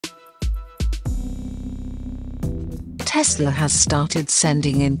Tesla has started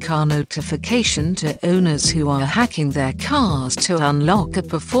sending in-car notification to owners who are hacking their cars to unlock a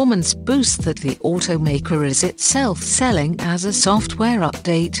performance boost that the automaker is itself selling as a software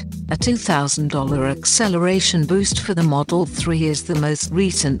update. A $2,000 acceleration boost for the Model 3 is the most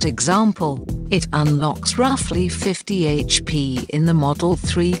recent example. It unlocks roughly 50 HP in the Model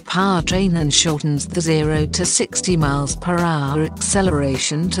 3 powertrain and shortens the 0 to 60 mph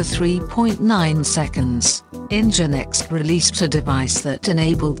acceleration to 3.9 seconds. Enginext released a device that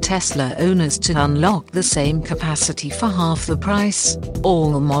enabled Tesla owners to unlock the same capacity for half the price.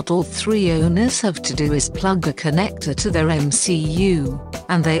 All Model 3 owners have to do is plug a connector to their MCU,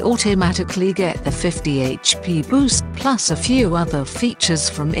 and they automatically get the 50 HP boost plus a few other features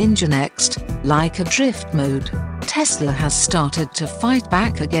from Enginext, like a drift mode. Tesla has started to fight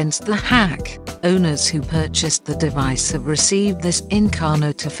back against the hack. Owners who purchased the device have received this in-car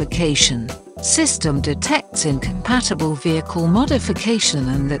notification. System detects incompatible vehicle modification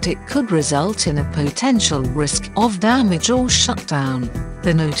and that it could result in a potential risk of damage or shutdown.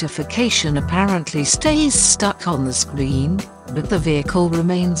 The notification apparently stays stuck on the screen, but the vehicle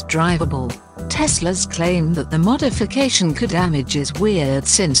remains drivable. Tesla's claim that the modification could damage is weird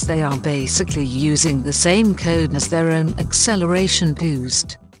since they are basically using the same code as their own acceleration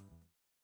boost.